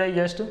वैल्यू क्या हो जाएगी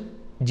जस्ट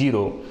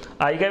 0।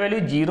 आई का वैल्यू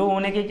 0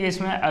 होने के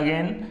केस में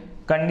अगेन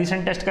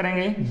कंडीशन टेस्ट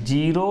करेंगे,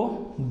 0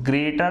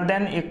 greater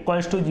than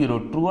equals to 0,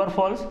 true और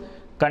false.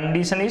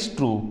 Condition is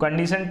true,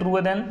 condition true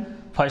है then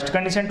first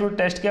condition true,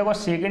 test क्या होगा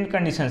सेकंड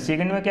कंडीशन,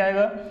 सेकंड में क्या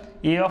आएगा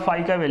ए ऑफ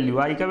आई का वैल्यू,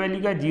 आई का वैल्यू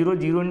क्या है 0,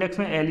 0 इंडेक्स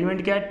में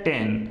एलिमेंट क्या है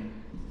 10,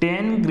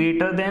 10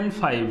 greater than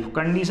 5,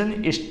 condition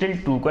still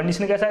true.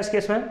 Condition कैसा है इस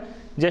केस में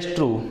जस्ट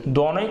ट्रू,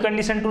 दोनों ही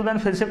कंडीशन ट्रू, देन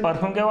फिर से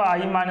परफॉर्म क्या हुआ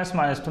आई माइनस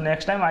माइनस, तो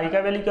नेक्स्ट टाइम आई का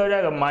वैल्यू क्या हो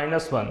जाएगा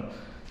 -1।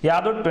 या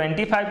तो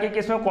 25 के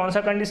केस में कौन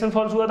सा कंडीशन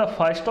फॉल्स हुआ था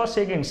फर्स्ट और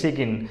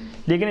सेकंड,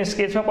 लेकिन इस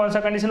केस में कौन सा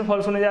कंडीशन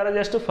फॉल्स होने जा रहा है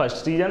जस्ट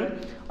फर्स्ट। रीजन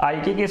आई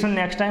के केस में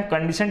नेक्स्ट टाइम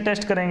कंडीशन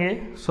टेस्ट करेंगे,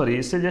 सॉरी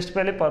इससे जस्ट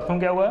पहले परफॉर्म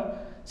क्या हुआ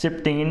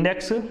शिफ्टिंग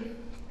इंडेक्स,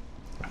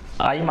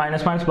 आई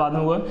माइनस माइनस बाद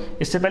में हुआ,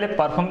 इससे पहले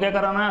परफॉर्म क्या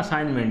कराना है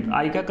असाइनमेंट।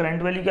 आई का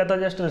करंट वैल्यू क्या था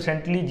जस्ट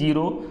रिसेंटली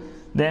 0,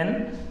 देन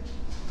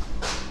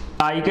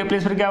आई के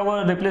प्लेस पर क्या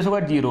होगा रिप्लेस होगा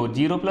 0,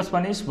 0 +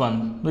 1 = 1,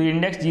 तो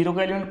इंडेक्स 0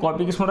 का एलिमेंट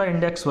कॉपी किस में हो रहा है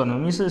इंडेक्स 1 में,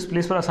 मीन्स इस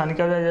प्लेस पर आसानी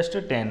क्या हो जाए just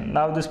 10।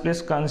 Now this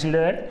place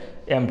consider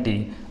eight empty,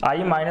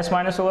 I minus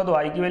minus होगा तो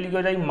आई की वैल्यू क्या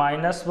हो जाएगी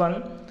 -1,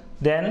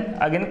 देन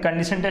अगेन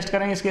कंडीशन टेस्ट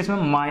करेंगे इस केस में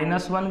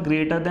 -1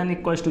 greater than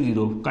equals to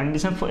 0।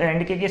 Condition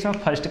and के केस में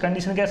फर्स्ट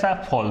कंडीशन कैसा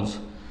है फॉल्स,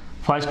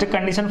 फर्स्ट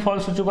कंडीशन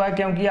फॉल्स हो चुका है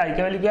क्योंकि आई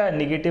का वैल्यू क्या है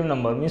negative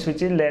number, means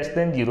which is less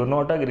than 0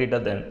 not a greater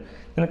than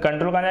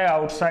control कहाँ जाएगा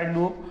आउटसाइड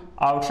लूप,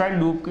 आउटसाइड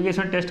लूप के केस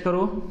में टेस्ट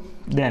करो,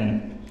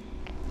 देन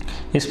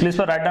इस प्लेस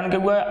पर राइट डाउन क्या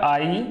हुआ है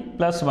आई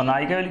 + 1,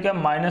 आई का वैल्यू क्या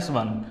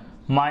 -1,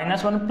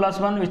 -1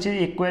 + 1 which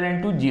is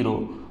equal to 0,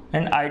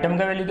 and item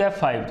का वैल्यू क्या है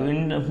 5, तो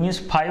मीन्स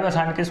 5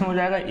 आसान केस में हो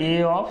जाएगा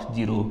ए ऑफ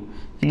 0।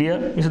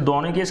 क्लियर, इस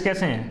दोनों केस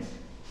कैसे हैं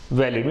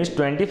वैलिड, मीन्स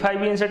 25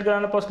 भी इंसर्ट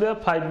कराना पॉसिबल है,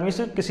 5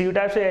 मीन्स किसी भी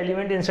टाइप से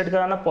एलिमेंट इंसर्ट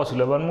कराना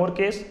पॉसिबल है। वन मोर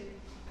केस,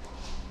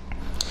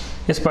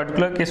 इस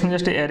पर्टिकुलर केस में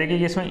जस्ट एरे के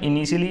केस में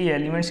इनिशियली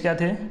एलिमेंट्स क्या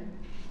थे,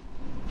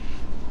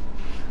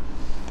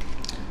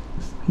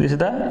 this is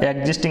the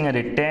existing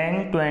array 10,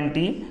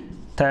 20,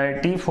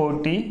 30,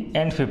 40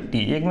 and 50।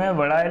 एक मैं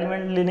बड़ा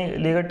एलिमेंट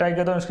लेकर ट्राई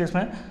करता हूँ इस केस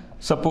में,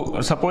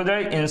 सपोज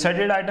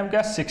इंसर्टेड आइटम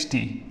क्या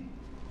 60,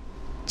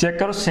 चेक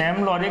करो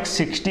सेम लॉजिक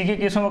 60 के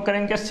केस में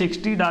करेंगे क्या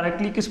 60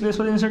 डायरेक्टली किस प्लेस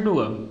पर इंसर्ट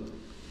होगा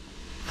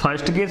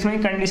फर्स्ट केस में ही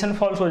कंडीशन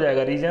फॉल्स हो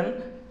जाएगा। Reason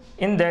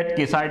in that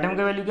case item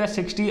का वैल्यू क्या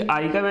 60,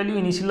 आई का वैल्यू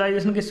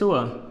इनिशियलाइजेशन किससे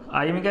हुआ,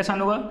 आई में कैसा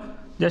होगा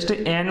जस्ट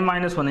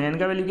n-1, n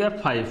का वैल्यू क्या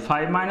 5,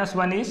 5 -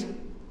 1 इज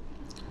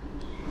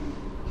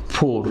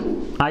 4,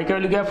 आई का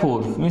वैल्यू क्या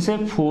 4, मीन्स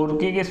 4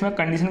 के केस में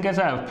कंडीशन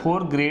कैसा है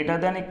 4 greater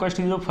than equal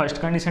to 0, first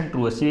condition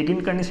true है।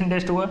 सेकंड कंडीशन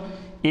टेस्ट हुआ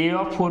ए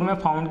ऑफ 4 में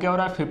फाउंड क्या हो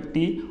रहा है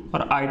 50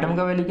 और आइटम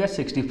का वैल्यू क्या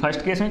 60।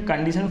 फर्स्ट केस में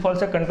कंडीशन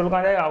फॉल्स है, कंट्रोल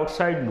कहाँ जाएगा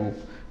outside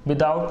loop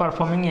without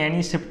performing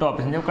any shift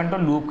operation. जब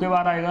कंट्रोल लूप के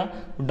बाहर आएगा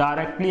तो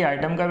डायरेक्टली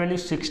आइटम का वैल्यू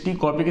 60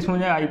 कॉपी किस में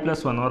हो जाएगा i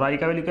 + 1 और आई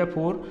का वैल्यू क्या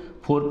 4,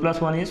 4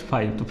 + 1 =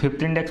 5, तो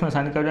 5th इंडेक्स में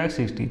आसानी कर जाएगा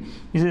 60।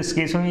 इस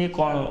केस में ये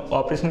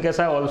ऑपरेशन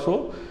कैसा है ऑल्सो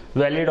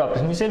वैलिड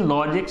ऑपरेशन। इसे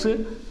लॉजिक्स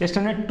जस्ट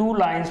हमने 2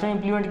 लाइन्स में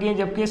इंप्लीमेंट किए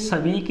जबकि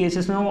सभी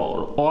केसेस में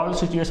ऑल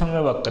सिचुएशन में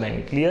वर्क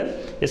करेंगे।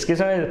 क्लियर, इस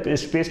केस में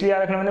स्पेशली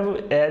याद रखना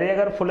मैंने एरे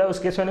अगर फुल है उस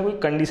केस में कोई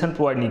कंडीशन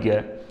प्रोवाइड नहीं किया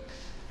है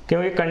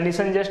क्योंकि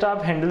कंडीशन जस्ट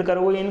आप हैंडल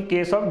करोगे in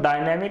case of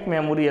dynamic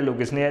memory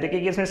allocation. Array के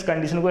केस में इस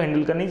कंडीशन को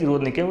हैंडल करने की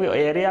जरूरत नहीं क्योंकि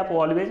एरे आप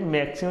ऑलवेज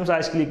मैक्सिमम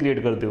साइज के लिए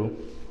क्रिएट करते हो।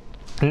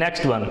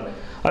 नेक्स्ट वन,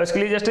 और इसके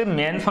लिए जस्ट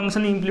मेन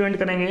फंक्शन इंप्लीमेंट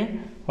करेंगे।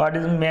 व्हाट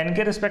इज मेन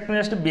के रिस्पेक्ट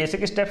में जस्ट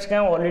बेसिक स्टेप्स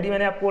क्या है ऑलरेडी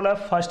मैंने आपको बोला।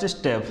 First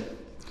step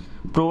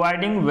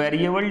providing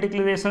variable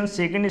declaration,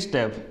 second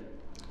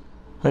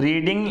step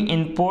reading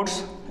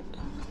inputs,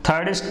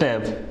 third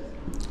step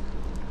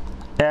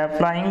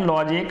applying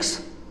logics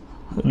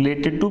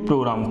related to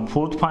programme,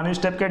 fourth final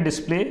step क्या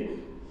display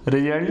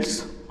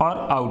results और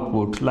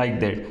आउटपुट लाइक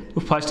दैट।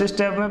 तो फर्स्ट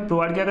स्टेप में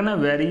प्रोवाइड क्या करना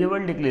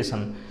वेरिएबल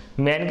डिक्लेरेशन।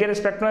 मेन के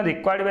रिस्पेक्ट में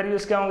required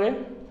variables क्या होंगे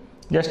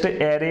जस्ट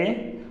एरे,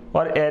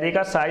 और एरे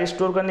का साइज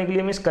स्टोर करने के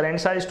लिए मीन्स करेंट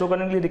साइज स्टोर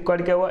करने के लिए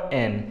रिक्वायर्ड क्या हुआ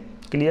n।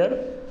 Clear,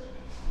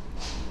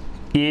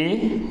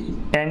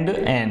 a and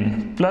n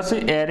plus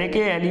array के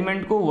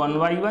एलिमेंट को 1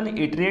 by 1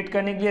 इटरेट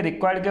करने के लिए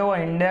रिक्वायर्ड क्या हुआ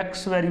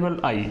इंडेक्स वेरिएबल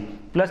i,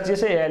 प्लस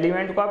जैसे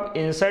एलिमेंट को आप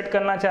इंसर्ट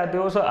करना चाहते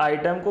हो सो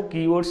आइटम को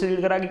कीवर्ड से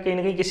रीड करा के कहीं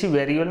ना कहीं किसी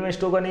वेरिएबल में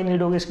स्टोर करने की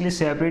नीड होगी, इसके लिए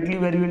सेपरेटली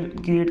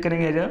वेरिएबल क्रिएट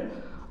करेंगे एज अ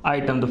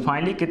आइटम। तो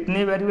फाइनली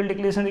कितने वेरिएबल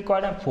डिक्लेरेशन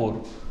रिक्वायर्ड है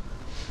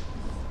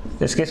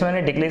 4। इस केस में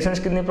मैंने डिक्लेरेशंस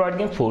कितने प्रोवाइड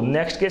किए 4।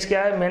 नेक्स्ट केस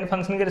क्या है मेन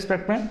फंक्शन के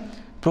रिस्पेक्ट में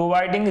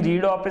प्रोवाइडिंग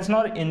रीड ऑपरेशन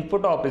और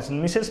इनपुट ऑपरेशन।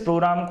 मींस इस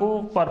प्रोग्राम को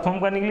परफॉर्म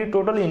करने के लिए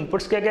टोटल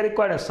इनपुट्स क्या क्या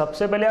रिक्वायर्ड है।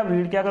 सबसे पहले आप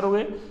रीड क्या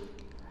करोगे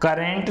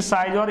करेंट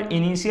साइज और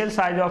इनिशियल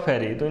साइज ऑफ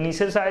एरे। तो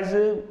इनिशियल साइज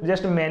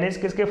जस्ट मैनेज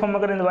किसके फॉर्म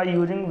में करेंगे by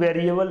using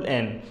variable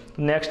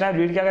n। Next time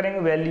read क्या करेंगे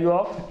value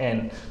of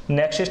n।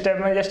 Next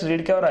step में जस्ट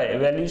रीड क्या हो रहा है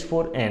values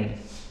for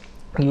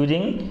n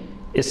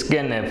using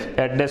scanf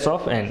address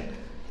of n।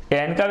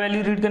 n का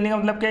वैल्यू रीड करने का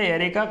मतलब क्या है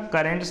एरे का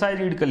करंट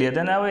साइज रीड कर लिया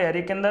था ना, वो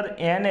एरे के अंदर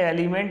n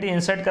एलिमेंट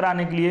इंसर्ट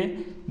कराने के लिए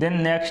देन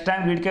नेक्स्ट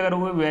टाइम रीड क्या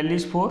करोगे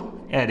वैल्यूज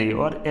फॉर एरे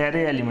और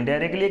एरे एलिमेंट।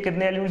 एरे के लिए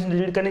कितने एलिमेंट्स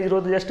रीड करने की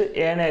जरूरत है just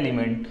n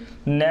element.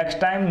 Next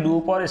time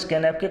loop और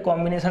स्कैनफ के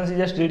कॉम्बिनेशन से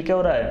जस्ट रीड क्या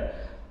हो रहा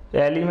है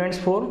elements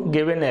for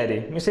given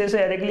array, means इस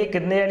एरे के लिए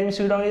कितने एलिमेंट्स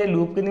रीड होंगे, ये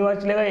लूप कितनी बार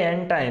चलेगा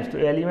n टाइम्स, तो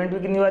एलिमेंट भी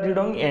कितनी बार रीड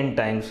होंगे n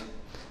times.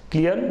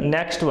 Clear.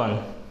 Next one,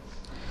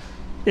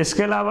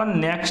 इसके अलावा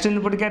नेक्स्ट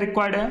इनपुट क्या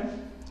रिक्वायर्ड है,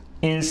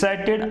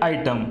 इंसर्टेड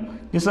आइटम।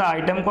 जिस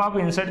आइटम को आप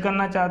इंसर्ट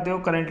करना चाहते हो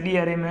करंटली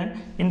एरे में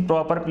इन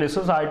प्रॉपर प्लेस,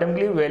 उस आइटम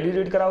के लिए वैल्यू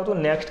रीड कराओ, तो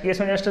नेक्स्ट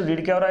केस में जस्ट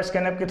रीड क्या हो रहा है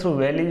स्कैनएफ के through,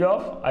 values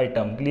of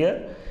item.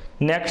 Clear.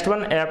 Next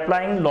one,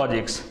 applying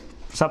logics.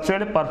 सबसे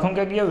पहले परफॉर्म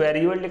क्या किया,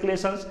 variable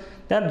declarations,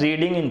 then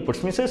reading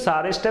inputs. Means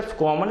सारे स्टेप्स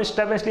कॉमन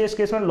स्टेप है, इसलिए इस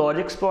केस में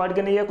लॉजिक्स प्रोवाइड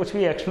करनी है, कुछ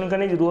भी एक्सप्लेन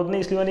करने की जरूरत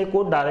नहीं, इसलिए मैंने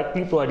कोड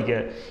डायरेक्टली प्रोवाइड किया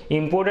है।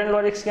 इंपॉर्टेंट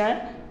लॉजिक्स क्या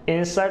है,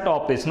 इंसर्ट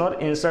ऑपरेशन और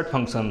insert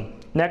function.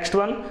 Next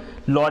one,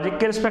 logic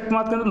के रिस्पेक्ट में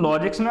बात करें तो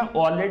लॉजिक्स में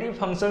ऑलरेडी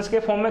फंक्शंस के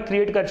फॉर्म में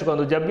क्रिएट कर चुका हूं,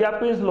 तो जब भी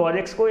आपको इस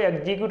लॉजिक्स को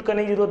एग्जीक्यूट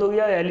करने की जरूरत होगी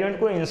या एलिमेंट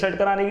को इंसर्ट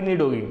कराने की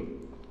नीड होगी,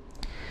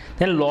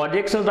 देन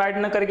लॉजिक्स राइट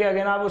ना करके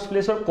अगेन आप उस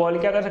प्लेस पर कॉल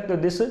क्या कर सकते हो,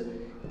 दिस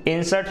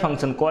इंसर्ट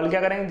फंक्शन। कॉल क्या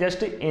करेंगे,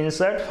 जस्ट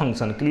इंसर्ट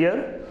फंक्शन। क्लियर।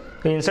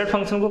 तो इंसर्ट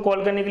फंक्शन को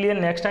कॉल करने के लिए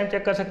नेक्स्ट टाइम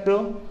चेक कर सकते हो,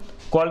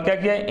 कॉल क्या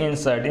किया है,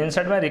 इंसर्ट।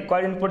 इंसर्ट में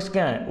रिक्वायर्ड इनपुट्स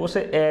क्या है, उस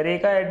एरे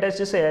का एड्रेस,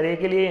 जिस एरे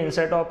के लिए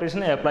इंसर्ट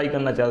ऑपरेशन अप्लाई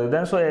करना चाहते हो,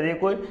 देन सो एरे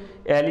को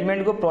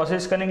एलिमेंट को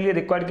प्रोसेस करने के लिए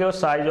रिक्वायर्ड किया हो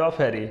size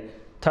of array.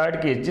 Third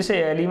case, जिस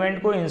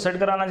एलिमेंट को इंसर्ट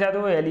कराना चाहते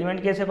हो वो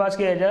एलिमेंट कैसे पास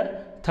किया जाए,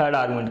 थर्ड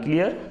आर्गुमेंट।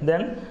 क्लियर।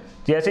 देन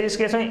जैसे इस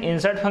केस में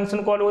इंसर्ट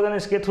फंक्शन कॉल हो, देन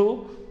इसके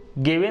थ्रू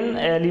गिवन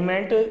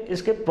एलिमेंट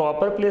इसके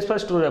प्रॉपर प्लेस पर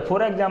स्टोर है।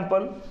 फॉर एग्जाम्पल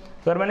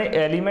अगर मैंने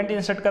एलिमेंट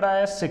इंसर्ट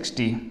कराया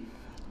 60,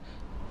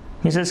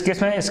 मीन्स इस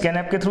केस में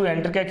स्कैनएफ के थ्रू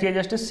एंटर क्या किया,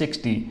 जस्ट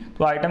 60,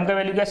 तो आइटम का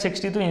वैल्यू क्या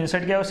 60, तो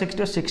इंसर्ट क्या हो 60,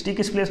 और 60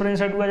 किस प्लेस पर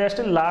इंसर्ट हुआ, just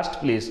last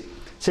place.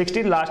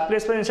 60 last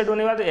place पर इंसर्ट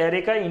होने के बाद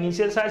एरे का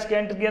इनिशियल साइज क्या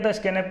एंटर किया था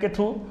स्कैनएफ के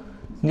थ्रू,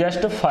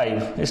 जस्ट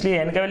 5,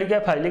 इसलिए n का वैल्यू क्या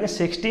है 5, लेकिन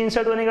 60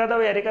 इंसर्ट होने के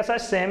बाद एरे का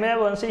साइज सेम है,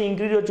 1 से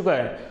इंक्रीज हो चुका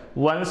है,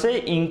 1 से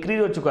इंक्रीज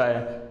हो चुका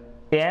है।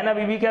 n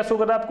अभी भी क्या शो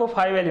कर रहा है आपको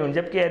 5 एलिमेंट,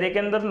 जबकि एरे के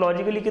अंदर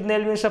लॉजिकली कितने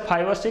एलिमेंट्स है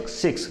 5 और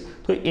 6।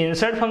 तो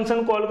इंसर्ट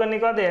फंक्शन कॉल करने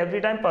के बाद एवरी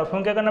टाइम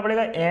परफॉर्म क्या करना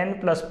पड़ेगा, n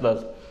प्लस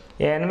प्लस,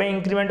 n में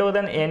इंक्रीमेंट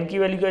होगा, देन n की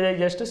वैल्यू क्या जाएगी,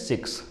 just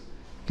 6।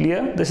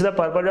 Clear. This is the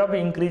purpose of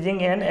increasing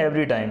n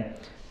every time.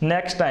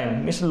 Next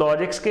time इस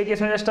लॉजिक्स के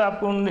केस में जस्ट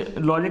आपको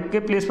लॉजिक के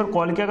प्लेस पर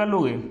कॉल क्या कर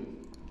लोगे,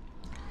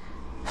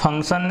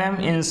 function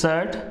name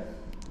insert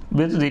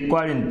with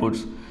required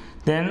inputs,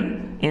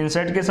 then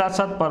insert के साथ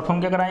साथ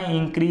परफॉर्म क्या कराएं,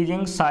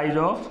 increasing size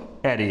of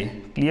array.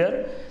 Clear.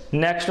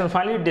 Next और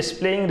फाइनली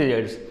डिस्प्लेइंग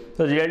रिजल्ट्स।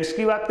 तो रिजल्ट्स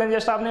की बात करें,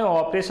 जस्ट आपने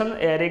ऑपरेशन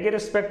एरे के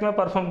रिस्पेक्ट में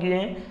परफॉर्म किए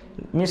हैं,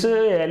 मीन्स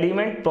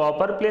एलिमेंट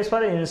प्रॉपर प्लेस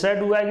पर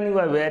इंसर्ट हुआ है कि नहीं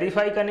हुआ,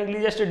 वेरीफाई करने के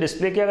लिए जस्ट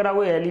डिस्प्ले क्या करा,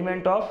 वो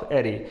element of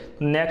array.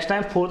 Next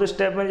time fourth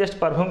step में जस्ट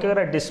परफॉर्म क्या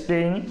करा,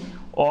 displaying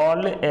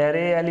all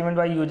array element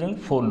by using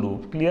for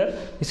loop. Clear.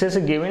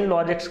 इसे गिवन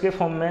लॉजिक्स के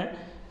फॉर्म में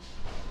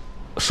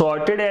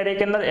सॉर्टेड एरे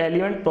के अंदर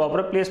एलिमेंट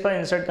प्रॉपर प्लेस पर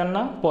इंसर्ट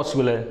करना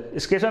पॉसिबल है।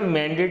 इसके साथ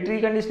मैंडेटरी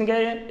कंडीशन क्या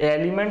है,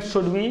 element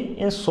should be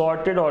in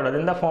sorted order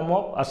in the form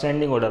of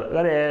ascending order.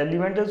 अगर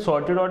एलिमेंट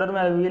सॉर्टेड ऑर्डर में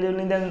अवेलेबल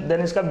नहीं,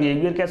 देन इसका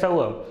बिहेवियर कैसा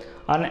हुआ,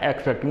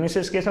 अनएक्सपेक्टेड। मीन्स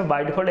इस केस में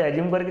बाय डिफॉल्ट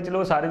एज्यूम करके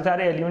चलो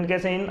सारे एलिमेंट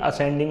कैसे इन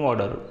असेंडिंग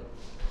ऑर्डर।